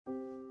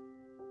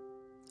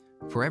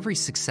For every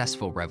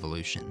successful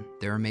revolution,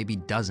 there are maybe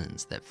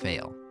dozens that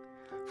fail.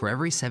 For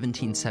every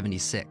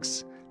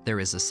 1776, there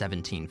is a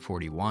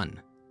 1741.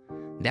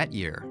 That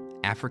year,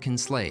 African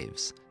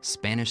slaves,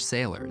 Spanish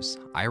sailors,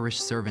 Irish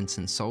servants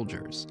and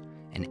soldiers,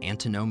 and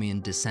antinomian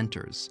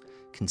dissenters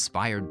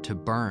conspired to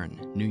burn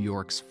New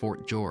York's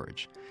Fort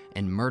George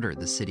and murder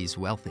the city's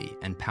wealthy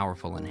and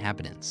powerful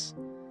inhabitants.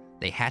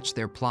 They hatched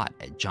their plot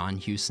at John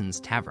Hughson's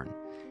tavern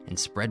and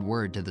spread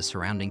word to the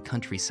surrounding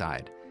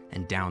countryside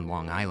and down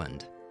Long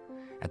Island.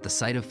 At the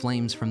sight of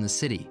flames from the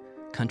city,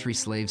 country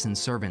slaves and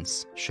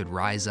servants should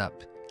rise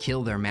up,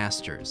 kill their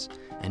masters,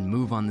 and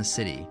move on the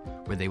city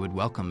where they would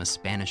welcome a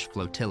Spanish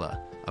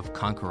flotilla of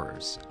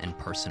conquerors and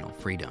personal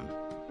freedom.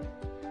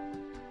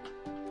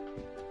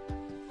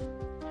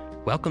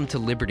 Welcome to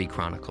Liberty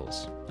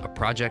Chronicles, a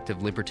project of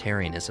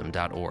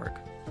libertarianism.org.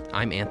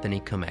 I'm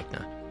Anthony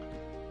Comegna.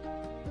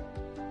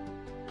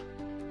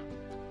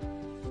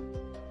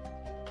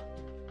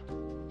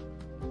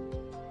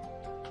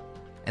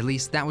 At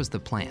least that was the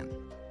plan.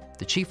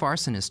 The chief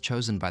arsonist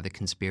chosen by the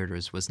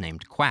conspirators was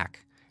named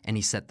Quack, and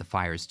he set the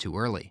fires too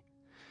early.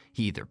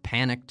 He either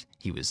panicked,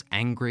 he was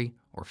angry,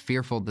 or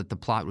fearful that the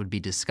plot would be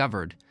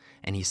discovered,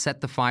 and he set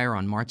the fire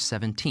on March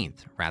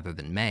 17th rather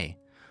than May.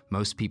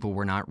 Most people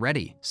were not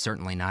ready,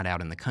 certainly not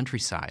out in the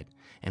countryside,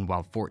 and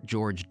while Fort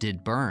George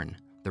did burn,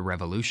 the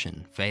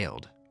revolution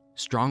failed.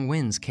 Strong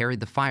winds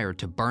carried the fire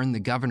to burn the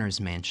governor's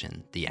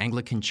mansion, the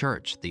Anglican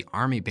church, the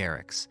army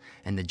barracks,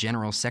 and the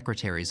general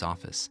secretary's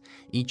office,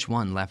 each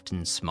one left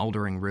in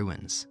smoldering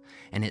ruins,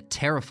 and it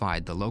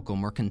terrified the local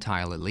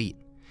mercantile elite.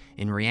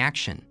 In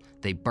reaction,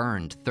 they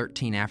burned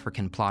 13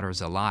 African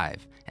plotters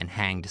alive and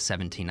hanged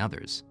 17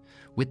 others.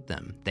 With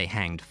them, they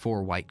hanged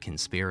 4 white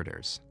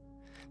conspirators.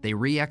 They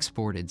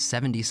re-exported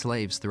 70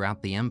 slaves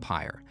throughout the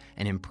empire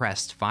and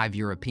impressed 5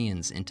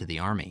 Europeans into the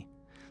army.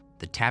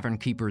 The tavern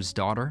keeper's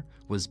daughter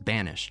was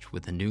banished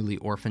with a newly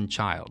orphaned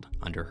child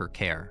under her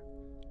care.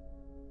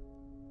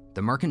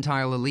 The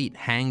mercantile elite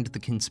hanged the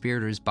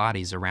conspirators'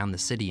 bodies around the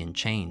city in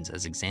chains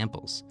as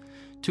examples,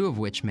 2 of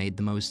which made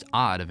the most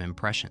odd of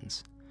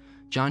impressions.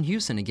 John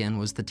Hughson again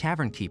was the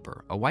tavern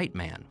keeper, a white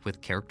man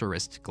with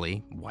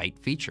characteristically white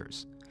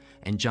features,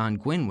 and John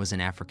Gwynn was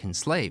an African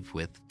slave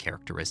with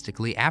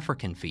characteristically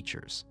African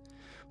features.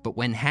 But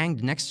when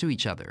hanged next to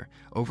each other,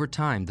 over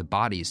time the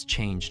bodies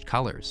changed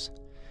colors.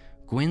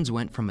 Gwynn's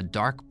went from a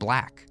dark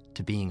black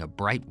to being a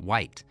bright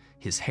white,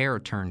 his hair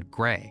turned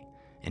gray,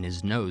 and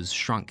his nose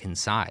shrunk in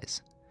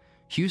size.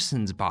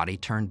 Hughson's body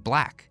turned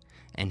black,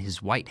 and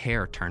his white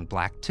hair turned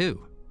black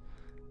too.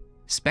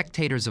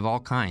 Spectators of all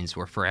kinds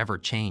were forever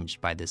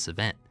changed by this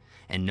event,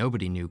 and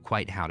nobody knew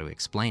quite how to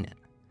explain it.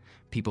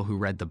 People who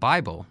read the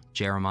Bible,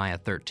 Jeremiah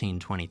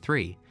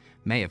 13:23,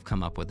 may have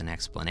come up with an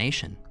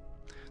explanation.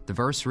 The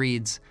verse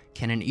reads,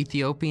 "Can an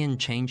Ethiopian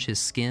change his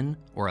skin,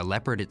 or a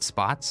leopard its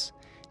spots?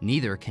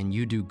 Neither can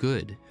you do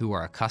good who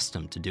are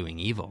accustomed to doing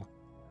evil."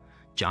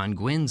 John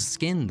Gwynn's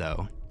skin,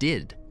 though,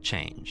 did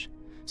change.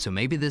 So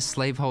maybe this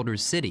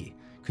slaveholder's city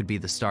could be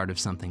the start of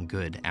something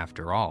good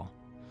after all.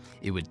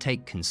 It would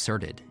take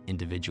concerted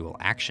individual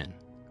action.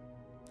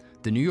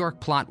 The New York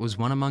plot was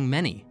one among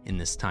many in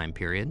this time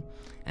period,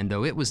 and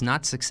though it was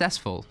not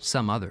successful,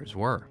 some others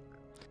were.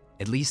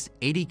 At least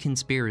 80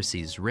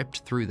 conspiracies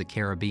ripped through the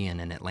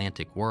Caribbean and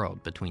Atlantic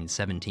world between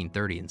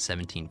 1730 and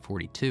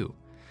 1742,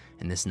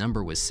 and this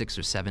number was 6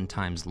 or 7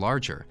 times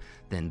larger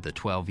than the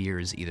 12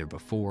 years either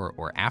before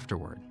or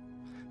afterward.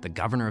 The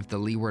governor of the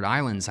Leeward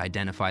Islands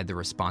identified the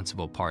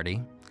responsible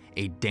party,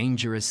 a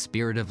dangerous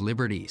spirit of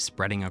liberty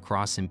spreading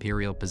across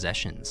imperial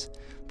possessions,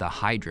 the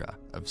Hydra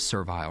of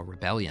servile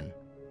rebellion.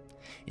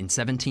 In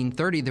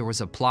 1730, there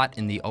was a plot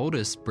in the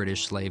oldest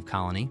British slave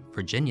colony,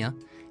 Virginia,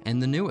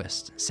 and the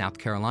newest, South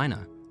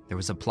Carolina. There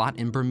was a plot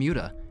in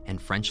Bermuda and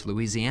French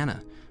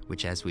Louisiana,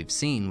 which, as we've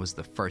seen, was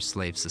the first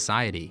slave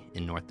society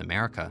in North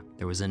America.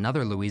 There was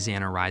another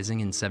Louisiana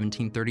Rising in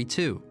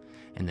 1732,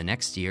 and the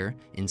next year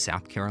in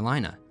South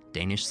Carolina,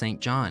 Danish St.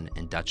 John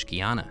and Dutch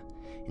Guiana.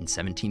 In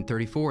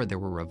 1734, there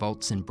were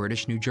revolts in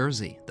British New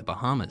Jersey, the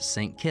Bahamas,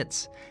 St.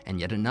 Kitts, and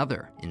yet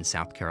another in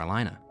South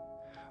Carolina.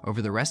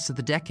 Over the rest of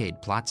the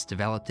decade, plots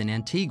developed in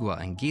Antigua,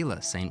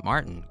 Anguilla, St.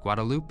 Martin,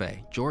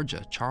 Guadalupe,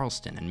 Georgia,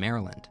 Charleston, and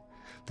Maryland.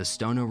 The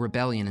Stono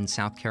Rebellion in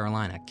South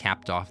Carolina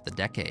capped off the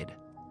decade.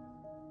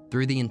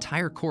 Through the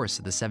entire course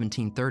of the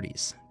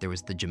 1730s, there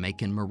was the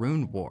Jamaican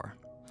Maroon War.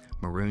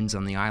 Maroons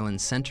on the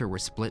island's center were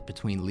split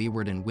between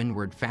leeward and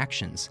windward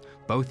factions,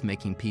 both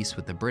making peace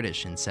with the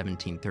British in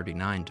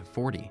 1739 to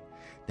 40.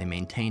 They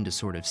maintained a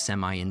sort of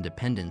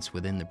semi-independence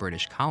within the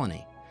British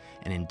colony,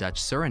 and in Dutch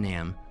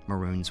Suriname,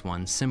 Maroons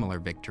won similar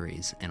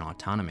victories and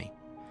autonomy.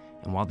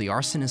 And while the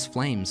arsonist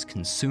flames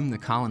consumed the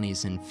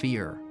colonies in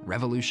fear,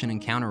 revolution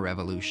and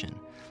counter-revolution,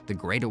 the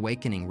Great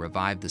Awakening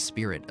revived the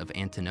spirit of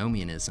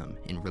antinomianism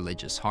in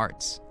religious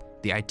hearts.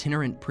 The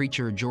itinerant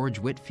preacher George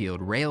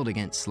Whitefield railed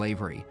against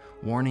slavery,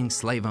 warning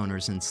slave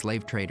owners and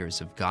slave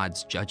traders of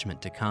God's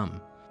judgment to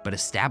come. But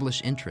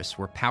established interests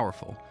were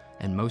powerful,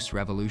 and most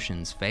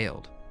revolutions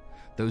failed.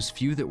 Those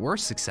few that were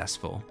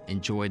successful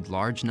enjoyed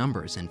large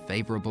numbers and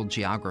favorable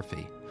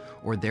geography,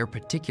 or their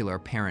particular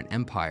parent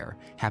empire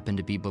happened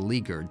to be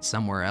beleaguered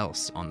somewhere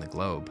else on the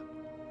globe.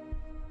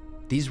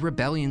 These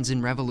rebellions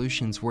and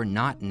revolutions were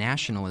not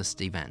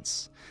nationalist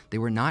events. They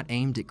were not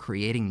aimed at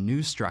creating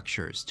new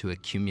structures to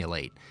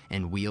accumulate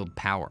and wield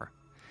power.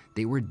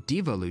 They were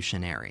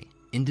devolutionary,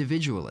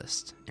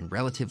 individualist, and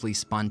relatively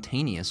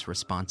spontaneous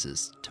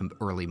responses to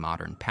early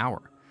modern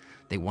power.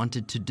 They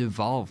wanted to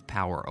devolve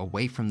power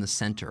away from the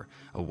center,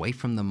 away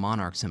from the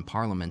monarchs and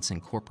parliaments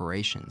and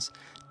corporations,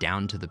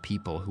 down to the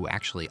people who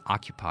actually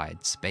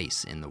occupied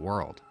space in the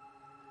world.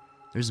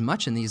 There's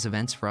much in these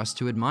events for us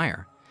to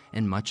admire,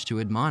 and much to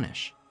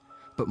admonish.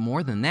 But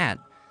more than that,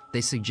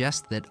 they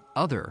suggest that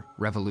other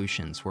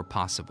revolutions were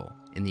possible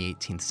in the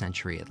 18th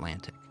century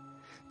Atlantic.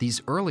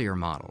 These earlier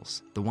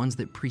models, the ones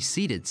that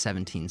preceded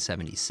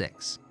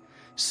 1776,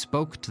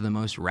 spoke to the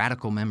most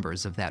radical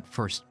members of that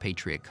first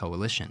Patriot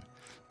coalition,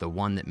 the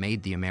one that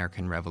made the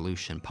American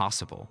Revolution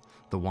possible,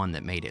 the one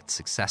that made it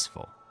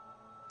successful.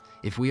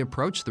 If we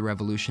approach the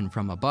revolution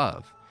from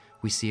above,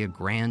 we see a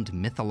grand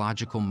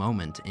mythological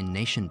moment in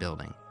nation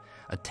building,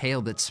 a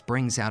tale that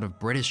springs out of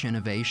British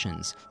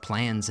innovations,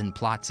 plans, and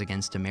plots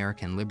against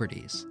American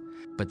liberties.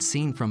 But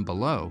seen from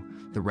below,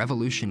 the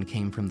revolution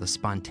came from the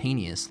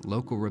spontaneous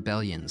local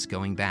rebellions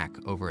going back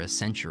over a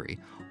century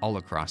all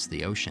across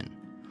the ocean.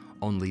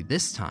 Only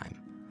this time,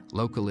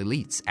 local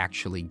elites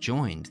actually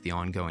joined the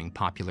ongoing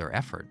popular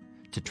effort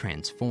to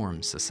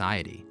transform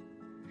society.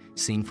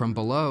 Seen from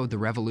below, the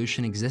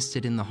revolution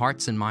existed in the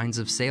hearts and minds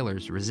of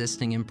sailors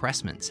resisting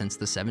impressment since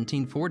the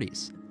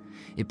 1740s.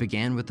 It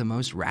began with the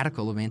most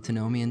radical of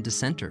antinomian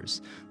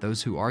dissenters,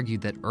 those who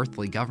argued that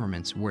earthly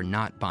governments were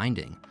not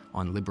binding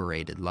on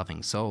liberated,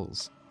 loving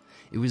souls.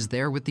 It was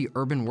there with the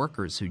urban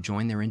workers who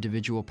joined their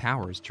individual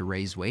powers to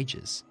raise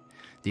wages.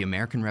 The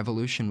American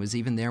Revolution was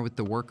even there with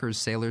the workers,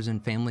 sailors,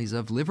 and families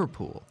of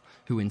Liverpool,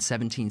 who in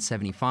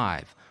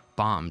 1775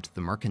 bombed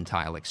the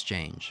mercantile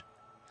exchange.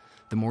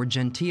 The more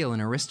genteel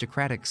and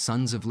aristocratic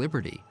Sons of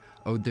Liberty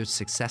owed their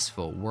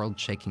successful,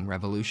 world-shaking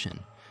revolution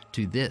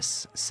to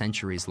this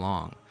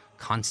centuries-long,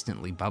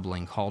 constantly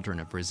bubbling cauldron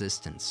of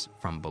resistance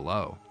from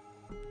below.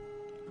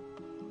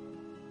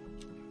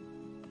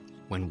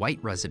 When white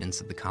residents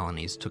of the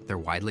colonies took their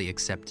widely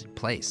accepted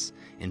place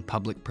in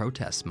public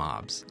protest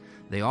mobs,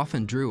 they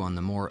often drew on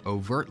the more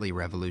overtly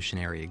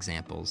revolutionary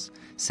examples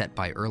set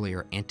by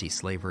earlier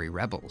anti-slavery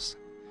rebels.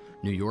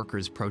 New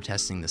Yorkers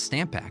protesting the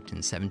Stamp Act in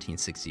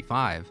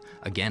 1765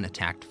 again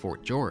attacked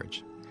Fort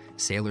George.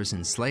 Sailors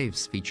and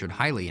slaves featured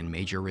highly in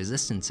major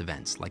resistance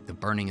events like the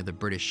burning of the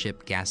British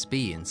ship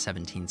Gaspee in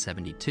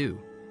 1772.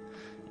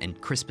 And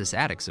Crispus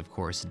Attucks, of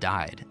course,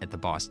 died at the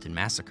Boston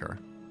Massacre.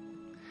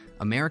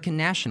 American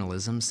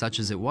nationalism, such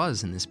as it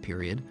was in this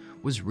period,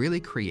 was really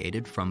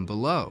created from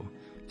below,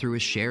 through a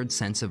shared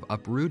sense of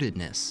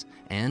uprootedness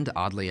and,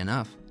 oddly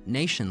enough,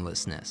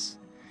 nationlessness.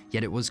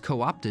 Yet it was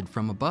co-opted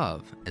from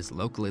above as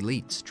local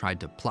elites tried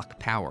to pluck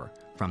power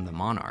from the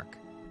monarch.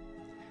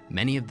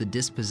 Many of the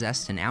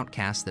dispossessed and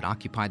outcasts that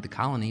occupied the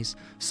colonies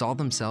saw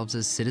themselves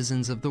as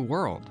citizens of the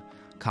world,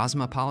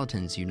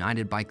 cosmopolitans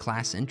united by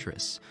class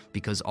interests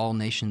because all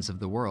nations of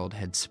the world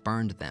had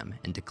spurned them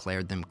and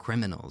declared them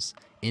criminals,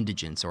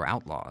 indigents, or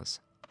outlaws.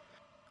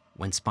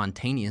 When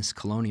spontaneous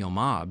colonial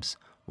mobs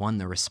won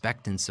the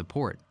respect and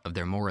support of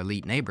their more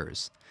elite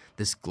neighbors,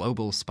 this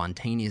global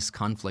spontaneous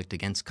conflict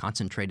against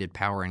concentrated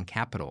power and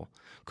capital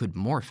could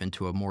morph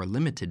into a more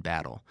limited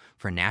battle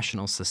for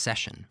national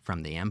secession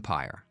from the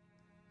empire.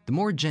 The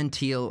more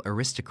genteel,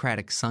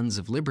 aristocratic Sons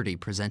of Liberty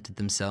presented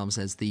themselves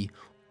as the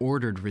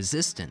ordered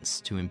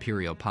resistance to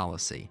imperial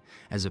policy,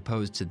 as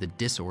opposed to the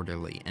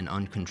disorderly and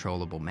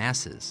uncontrollable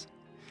masses.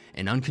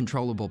 An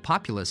uncontrollable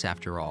populace,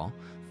 after all,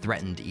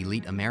 threatened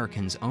elite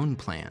Americans' own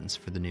plans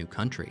for the new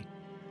country.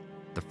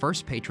 The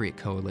first Patriot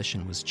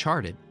Coalition was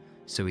charted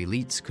so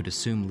elites could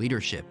assume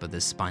leadership of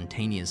this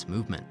spontaneous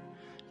movement,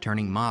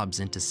 turning mobs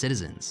into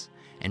citizens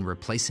and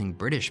replacing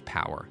British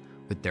power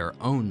with their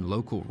own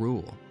local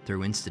rule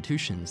through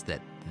institutions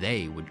that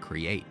they would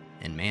create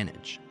and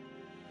manage.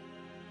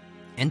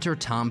 Enter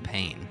Tom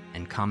Paine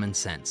and Common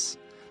Sense,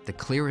 the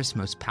clearest,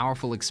 most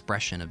powerful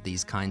expression of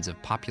these kinds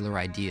of popular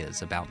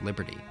ideas about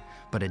liberty,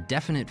 but a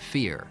definite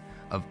fear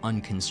of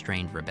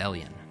unconstrained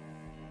rebellion.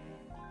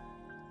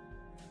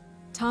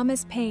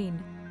 Thomas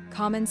Paine,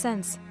 Common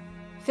Sense,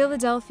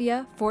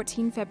 Philadelphia,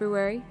 14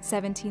 February,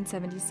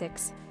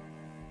 1776.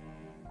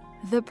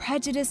 The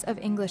prejudice of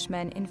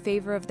Englishmen in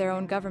favor of their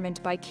own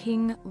government by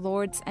king,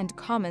 lords, and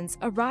commons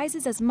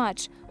arises as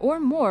much or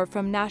more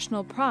from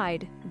national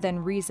pride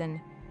than reason.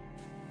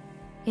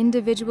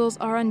 Individuals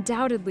are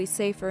undoubtedly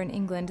safer in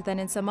England than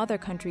in some other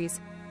countries,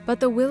 but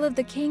the will of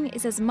the king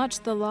is as much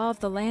the law of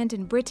the land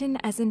in Britain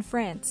as in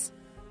France,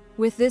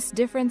 with this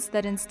difference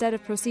that instead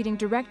of proceeding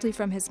directly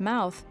from his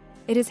mouth,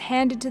 it is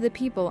handed to the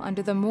people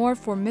under the more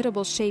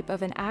formidable shape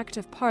of an Act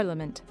of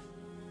Parliament.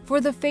 For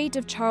the fate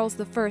of Charles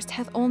I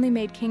hath only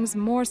made kings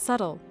more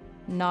subtle,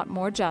 not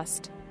more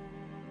just.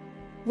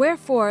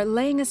 Wherefore,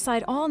 laying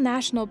aside all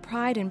national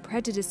pride and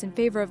prejudice in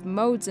favor of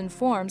modes and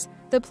forms,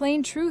 the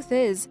plain truth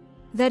is,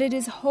 that it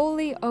is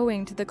wholly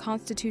owing to the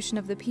constitution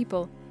of the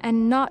people,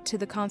 and not to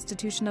the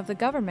constitution of the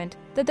government,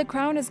 that the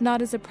crown is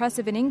not as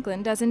oppressive in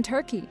England as in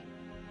Turkey.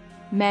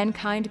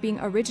 Mankind being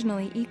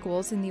originally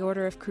equals in the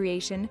order of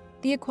creation,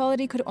 the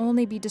equality could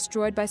only be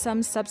destroyed by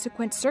some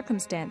subsequent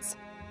circumstance.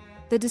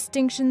 The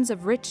distinctions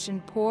of rich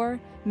and poor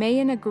may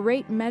in a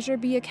great measure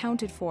be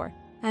accounted for,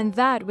 and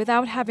that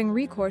without having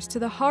recourse to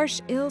the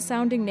harsh,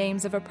 ill-sounding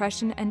names of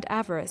oppression and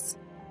avarice.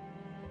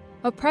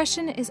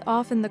 Oppression is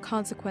often the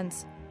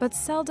consequence, but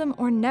seldom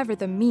or never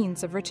the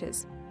means of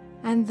riches.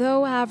 And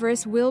though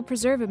avarice will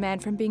preserve a man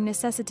from being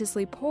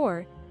necessitously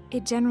poor,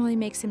 it generally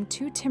makes him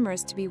too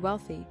timorous to be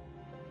wealthy.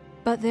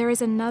 But there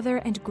is another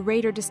and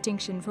greater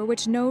distinction for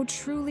which no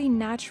truly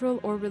natural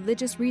or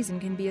religious reason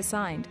can be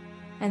assigned,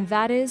 and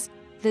that is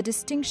the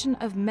distinction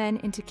of men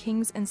into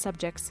kings and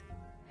subjects.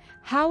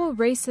 How a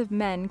race of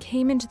men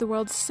came into the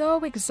world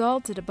so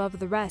exalted above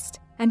the rest,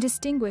 and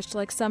distinguished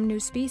like some new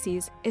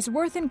species, is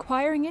worth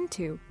inquiring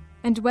into,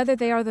 and whether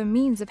they are the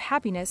means of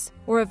happiness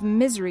or of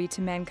misery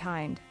to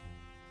mankind.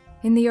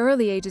 In the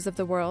early ages of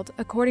the world,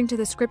 according to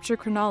the scripture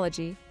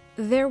chronology,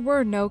 there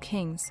were no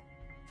kings,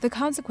 the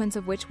consequence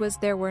of which was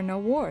there were no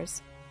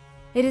wars.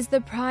 It is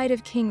the pride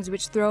of kings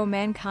which throw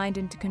mankind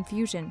into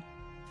confusion.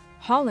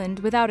 Holland,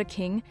 without a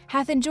king,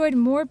 hath enjoyed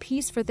more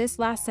peace for this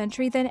last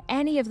century than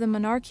any of the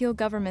monarchical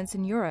governments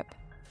in Europe.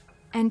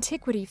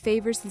 Antiquity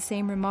favors the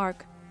same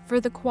remark, for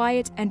the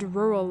quiet and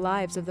rural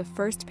lives of the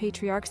first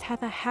patriarchs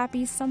hath a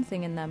happy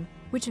something in them,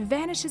 which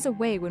vanishes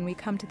away when we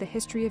come to the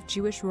history of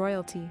Jewish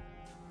royalty.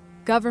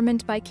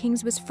 Government by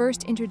kings was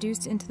first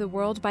introduced into the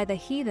world by the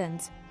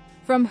heathens,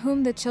 from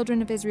whom the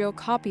children of Israel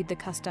copied the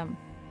custom.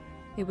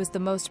 It was the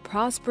most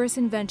prosperous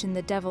invention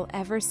the devil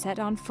ever set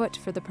on foot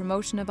for the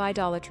promotion of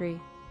idolatry.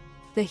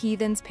 The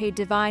heathens paid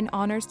divine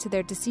honors to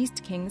their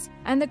deceased kings,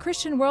 and the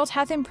Christian world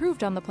hath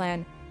improved on the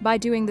plan by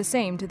doing the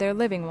same to their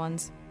living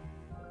ones.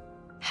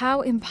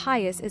 How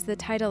impious is the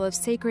title of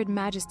sacred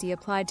majesty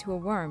applied to a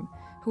worm,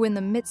 who in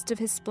the midst of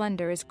his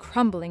splendor is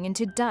crumbling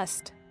into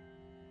dust.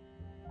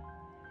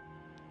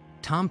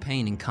 Tom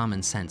Paine and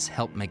common sense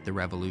helped make the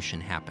revolution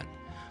happen,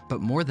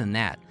 but more than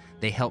that,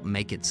 they helped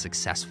make it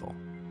successful.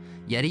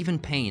 Yet even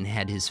Paine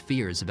had his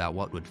fears about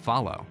what would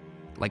follow.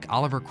 Like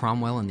Oliver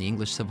Cromwell in the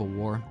English Civil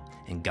War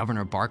and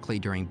Governor Berkeley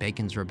during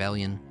Bacon's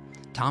Rebellion,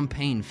 Tom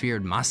Paine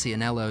feared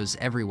Masaniellos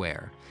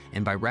everywhere,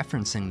 and by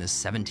referencing this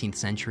 17th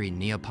century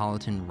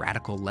Neapolitan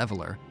radical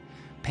leveler,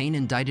 Paine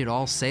indicted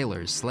all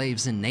sailors,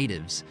 slaves, and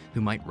natives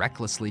who might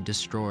recklessly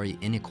destroy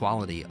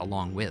inequality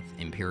along with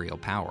imperial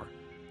power.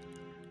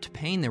 To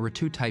Paine, there were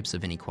two types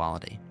of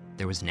inequality.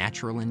 There was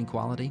natural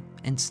inequality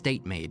and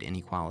state-made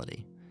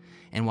inequality.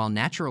 And while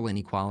natural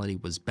inequality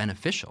was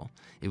beneficial,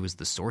 it was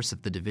the source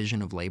of the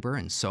division of labor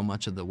and so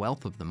much of the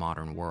wealth of the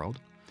modern world,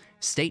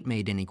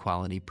 state-made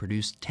inequality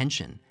produced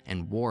tension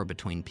and war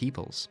between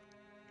peoples.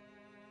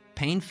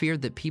 Paine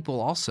feared that people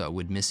also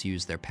would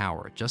misuse their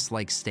power, just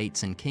like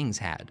states and kings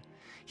had.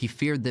 He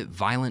feared that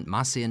violent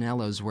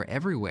Masaniellos were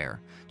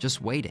everywhere,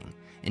 just waiting,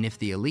 and if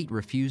the elite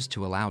refused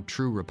to allow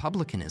true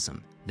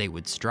republicanism, they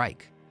would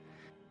strike.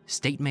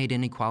 State-made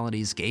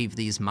inequalities gave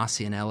these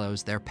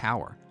Masaniellos their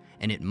power,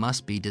 and it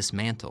must be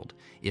dismantled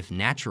if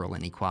natural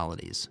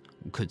inequalities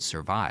could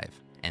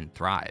survive and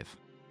thrive.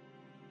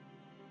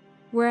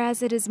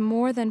 Whereas it is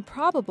more than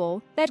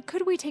probable that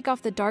could we take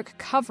off the dark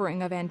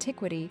covering of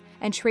antiquity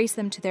and trace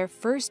them to their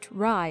first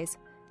rise,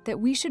 that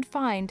we should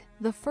find,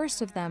 the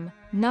first of them,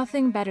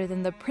 nothing better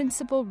than the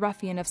principal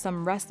ruffian of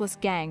some restless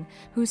gang,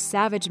 whose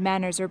savage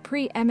manners or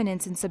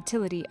preeminence in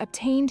subtlety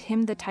obtained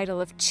him the title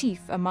of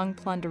chief among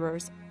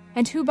plunderers,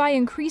 and who by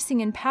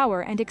increasing in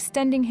power and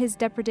extending his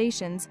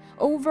depredations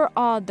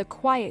overawed the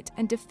quiet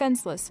and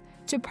defenseless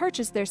to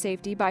purchase their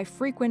safety by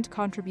frequent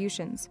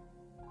contributions.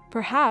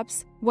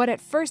 Perhaps what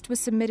at first was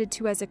submitted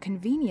to as a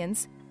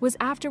convenience was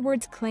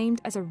afterwards claimed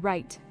as a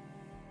right.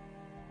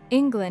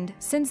 England,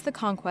 since the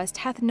conquest,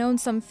 hath known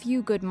some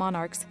few good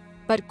monarchs,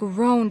 but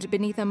groaned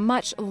beneath a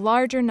much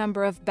larger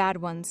number of bad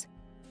ones.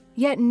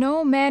 Yet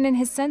no man in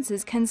his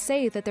senses can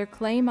say that their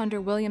claim under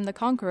William the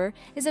Conqueror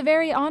is a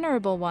very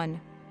honorable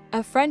one.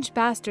 A French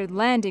bastard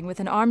landing with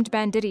an armed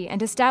banditti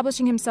and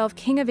establishing himself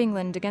King of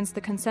England against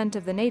the consent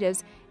of the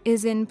natives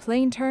is in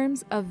plain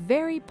terms a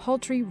very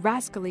paltry,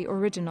 rascally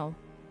original.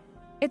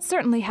 It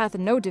certainly hath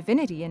no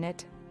divinity in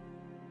it.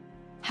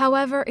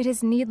 However, it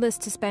is needless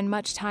to spend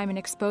much time in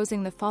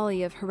exposing the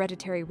folly of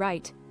hereditary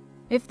right.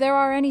 If there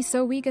are any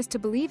so weak as to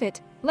believe it,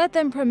 let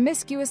them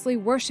promiscuously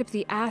worship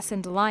the ass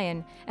and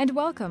lion, and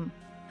welcome.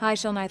 I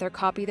shall neither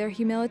copy their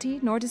humility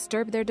nor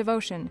disturb their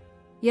devotion.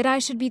 Yet I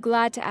should be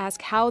glad to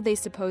ask how they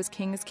suppose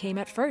kings came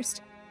at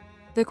first.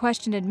 The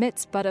question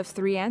admits but of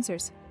three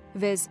answers,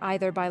 viz.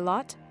 Either by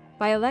lot,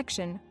 by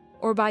election,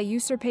 or by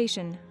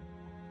usurpation.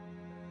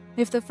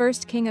 If the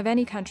first king of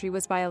any country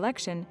was by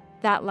election,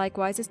 that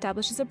likewise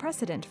establishes a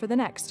precedent for the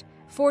next.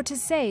 For to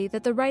say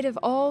that the right of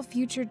all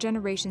future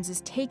generations is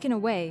taken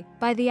away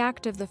by the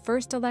act of the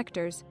first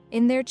electors,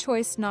 in their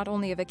choice not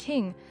only of a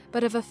king,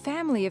 but of a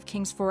family of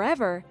kings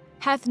forever,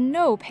 hath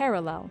no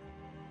parallel.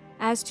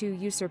 As to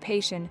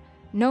usurpation,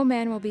 no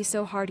man will be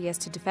so hardy as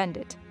to defend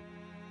it.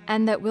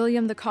 And that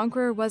William the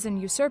Conqueror was an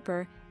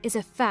usurper is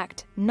a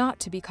fact not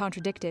to be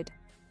contradicted.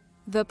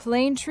 The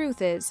plain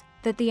truth is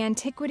that the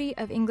antiquity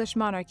of English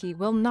monarchy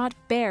will not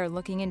bear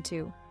looking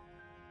into.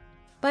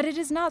 But it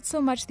is not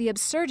so much the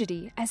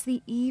absurdity as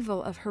the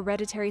evil of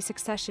hereditary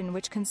succession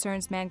which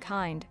concerns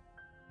mankind.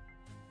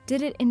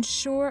 Did it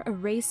ensure a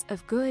race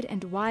of good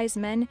and wise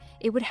men,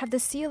 it would have the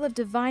seal of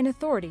divine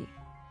authority.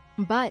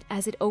 But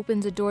as it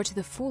opens a door to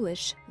the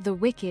foolish, the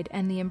wicked,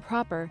 and the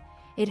improper,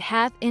 it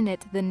hath in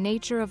it the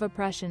nature of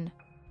oppression.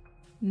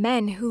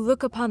 Men who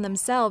look upon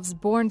themselves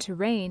born to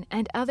reign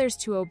and others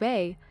to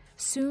obey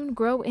soon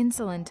grow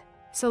insolent.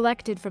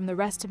 Selected from the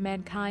rest of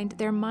mankind,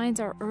 their minds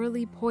are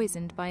early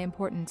poisoned by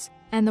importance,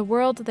 and the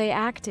world they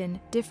act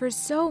in differs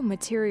so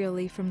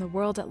materially from the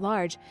world at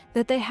large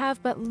that they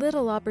have but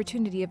little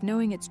opportunity of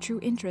knowing its true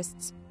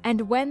interests,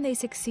 and when they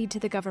succeed to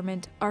the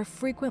government are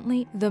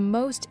frequently the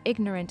most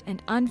ignorant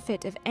and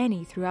unfit of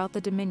any throughout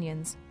the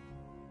dominions.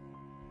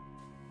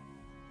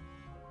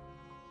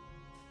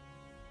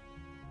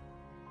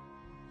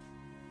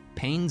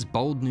 Paine's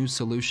bold new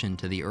solution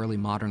to the early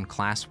modern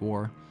class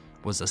war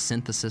was a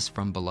synthesis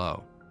from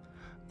below.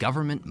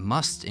 Government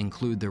must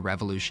include the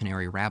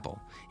revolutionary rabble.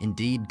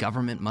 Indeed,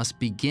 government must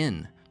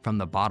begin from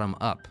the bottom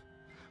up.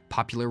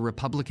 Popular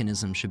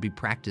republicanism should be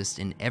practiced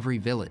in every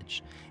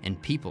village,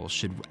 and people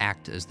should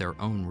act as their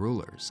own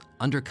rulers,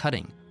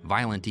 undercutting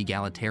violent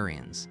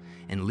egalitarians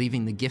and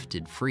leaving the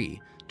gifted free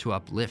to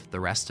uplift the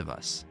rest of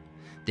us.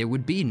 There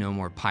would be no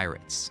more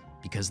pirates,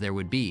 because there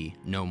would be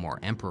no more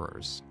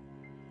emperors.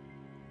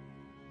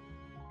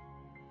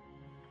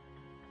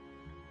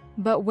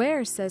 But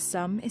where, says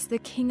some, is the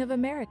King of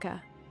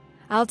America?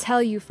 I'll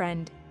tell you,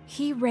 friend,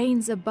 he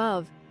reigns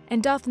above,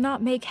 and doth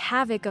not make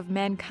havoc of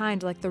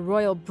mankind like the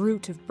royal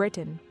brute of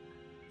Britain.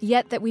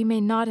 Yet that we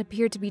may not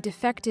appear to be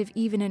defective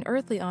even in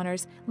earthly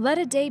honors, let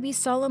a day be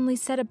solemnly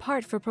set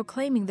apart for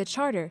proclaiming the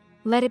charter.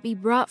 Let it be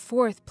brought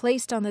forth,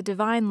 placed on the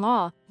divine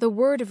law, the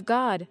word of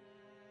God.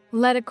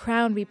 Let a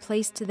crown be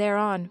placed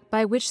thereon,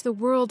 by which the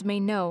world may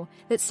know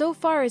that so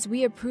far as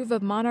we approve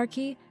of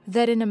monarchy,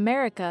 that in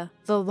America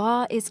the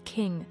law is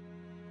king.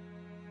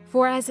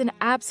 For as in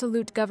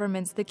absolute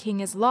governments the king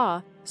is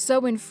law,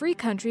 so in free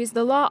countries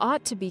the law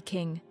ought to be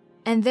king,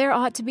 and there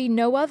ought to be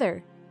no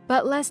other.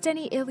 But lest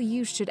any ill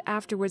use should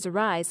afterwards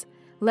arise,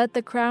 let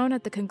the crown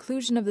at the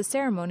conclusion of the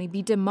ceremony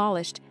be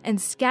demolished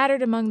and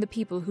scattered among the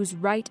people whose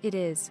right it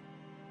is.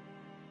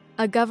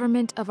 A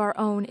government of our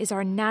own is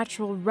our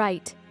natural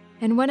right,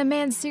 and when a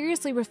man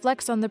seriously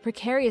reflects on the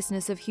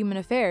precariousness of human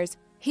affairs,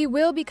 he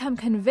will become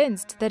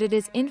convinced that it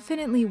is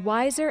infinitely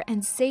wiser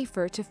and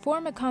safer to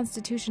form a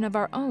constitution of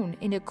our own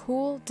in a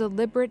cool,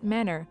 deliberate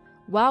manner,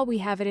 while we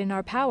have it in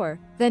our power,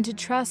 than to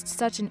trust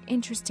such an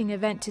interesting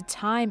event to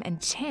time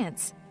and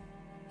chance.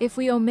 If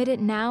we omit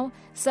it now,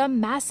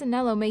 some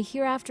Massanello may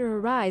hereafter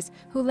arise,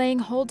 who, laying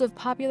hold of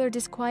popular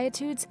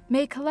disquietudes,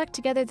 may collect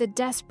together the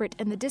desperate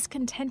and the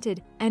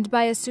discontented, and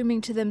by assuming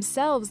to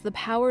themselves the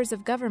powers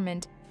of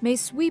government, may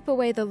sweep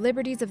away the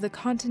liberties of the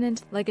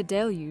continent like a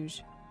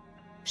deluge.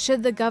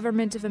 Should the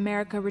government of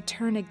America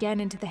return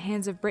again into the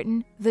hands of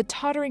Britain, the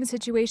tottering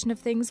situation of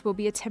things will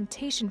be a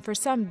temptation for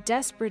some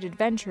desperate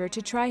adventurer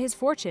to try his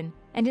fortune,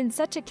 and in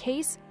such a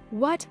case,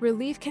 what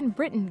relief can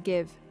Britain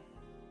give?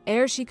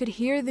 Ere she could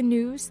hear the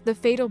news, the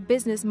fatal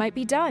business might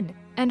be done,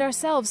 and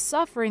ourselves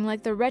suffering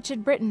like the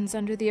wretched Britons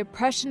under the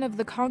oppression of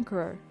the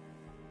conqueror.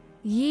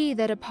 Ye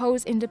that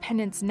oppose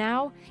independence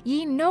now,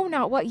 ye know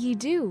not what ye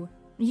do.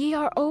 Ye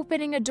are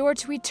opening a door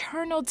to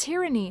eternal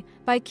tyranny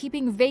by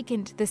keeping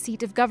vacant the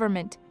seat of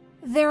government.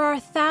 There are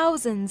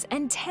thousands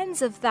and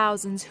tens of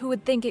thousands who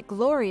would think it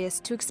glorious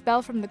to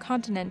expel from the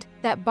continent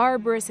that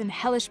barbarous and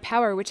hellish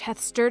power which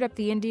hath stirred up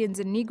the Indians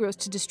and Negroes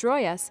to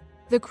destroy us.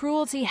 The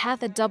cruelty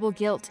hath a double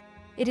guilt.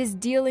 It is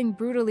dealing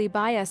brutally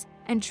by us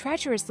and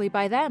treacherously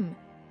by them.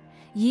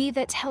 Ye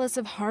that tell us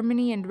of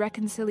harmony and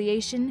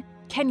reconciliation,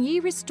 can ye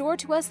restore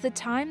to us the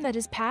time that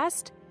is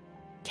past?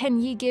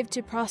 Can ye give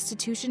to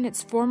prostitution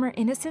its former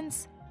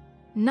innocence?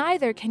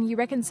 Neither can ye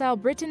reconcile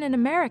Britain and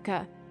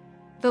America.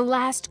 The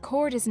last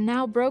cord is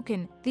now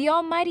broken. The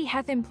Almighty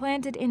hath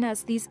implanted in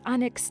us these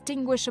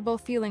unextinguishable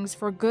feelings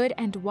for good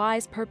and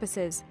wise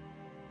purposes.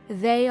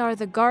 They are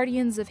the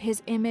guardians of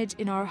His image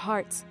in our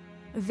hearts.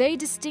 They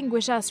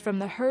distinguish us from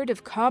the herd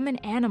of common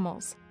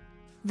animals.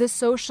 The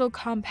social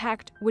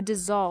compact would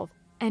dissolve,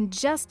 and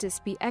justice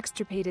be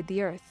extirpated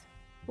the earth,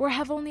 or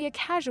have only a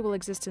casual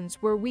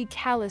existence were we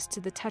callous to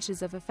the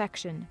touches of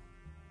affection.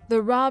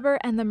 The robber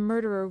and the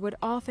murderer would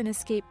often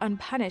escape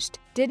unpunished,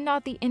 did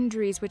not the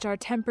injuries which our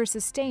temper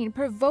sustain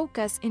provoke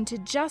us into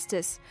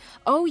justice.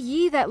 O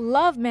ye that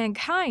love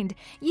mankind,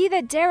 ye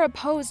that dare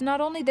oppose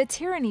not only the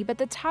tyranny but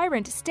the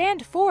tyrant,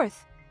 stand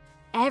forth!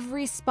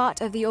 Every spot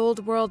of the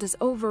old world is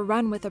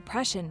overrun with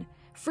oppression.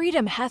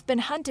 Freedom hath been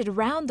hunted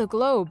round the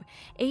globe.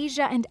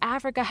 Asia and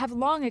Africa have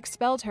long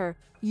expelled her.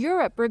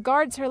 Europe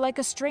regards her like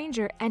a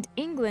stranger, and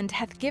England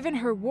hath given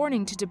her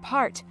warning to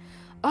depart.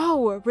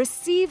 Oh,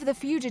 receive the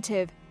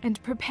fugitive,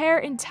 and prepare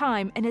in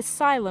time an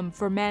asylum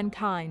for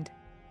mankind.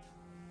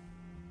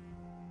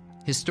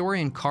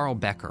 Historian Carl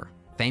Becker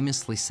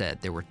famously said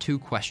there were two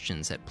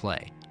questions at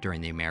play during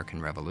the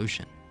American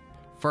Revolution.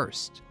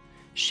 First,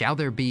 shall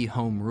there be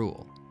home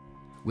rule?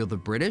 Will the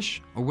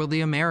British or will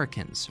the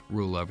Americans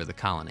rule over the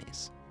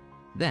colonies?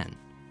 Then,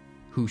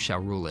 who shall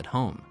rule at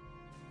home?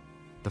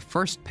 The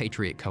first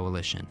Patriot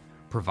Coalition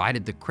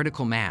provided the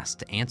critical mass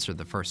to answer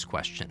the first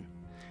question,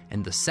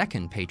 and the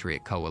second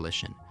Patriot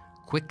Coalition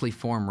quickly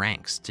formed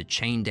ranks to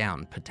chain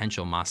down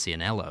potential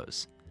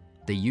Masaniellos.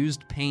 They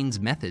used Paine's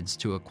methods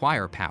to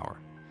acquire power,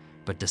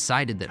 but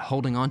decided that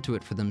holding onto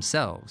it for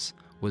themselves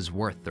was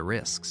worth the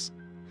risks.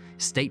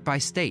 State by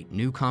state,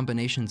 new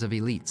combinations of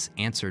elites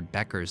answered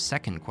Becker's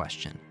second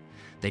question.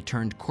 They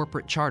turned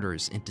corporate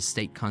charters into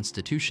state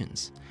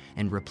constitutions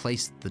and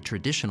replaced the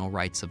traditional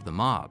rights of the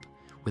mob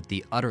with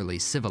the utterly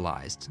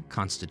civilized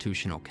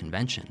Constitutional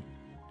Convention.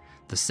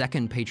 The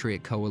Second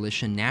Patriot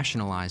Coalition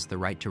nationalized the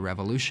right to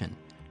revolution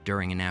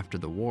during and after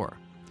the war,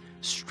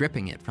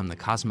 stripping it from the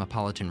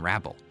cosmopolitan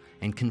rabble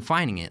and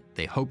confining it,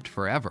 they hoped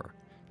forever,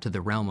 to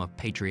the realm of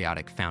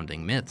patriotic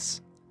founding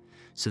myths.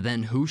 So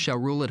then who shall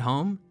rule at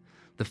home?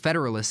 The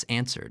Federalists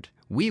answered,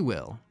 "We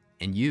will,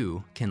 and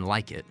you can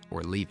like it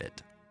or leave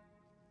it."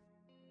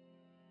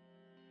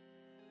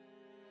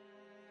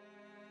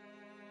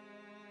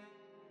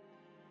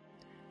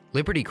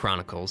 Liberty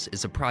Chronicles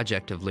is a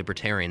project of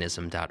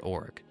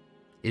libertarianism.org.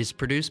 It is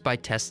produced by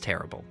Tess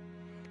Terrible.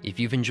 If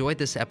you've enjoyed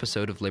this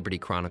episode of Liberty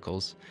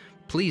Chronicles,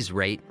 please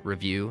rate,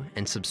 review,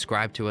 and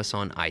subscribe to us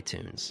on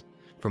iTunes.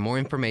 For more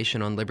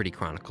information on Liberty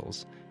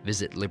Chronicles,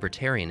 visit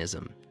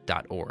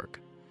libertarianism.org.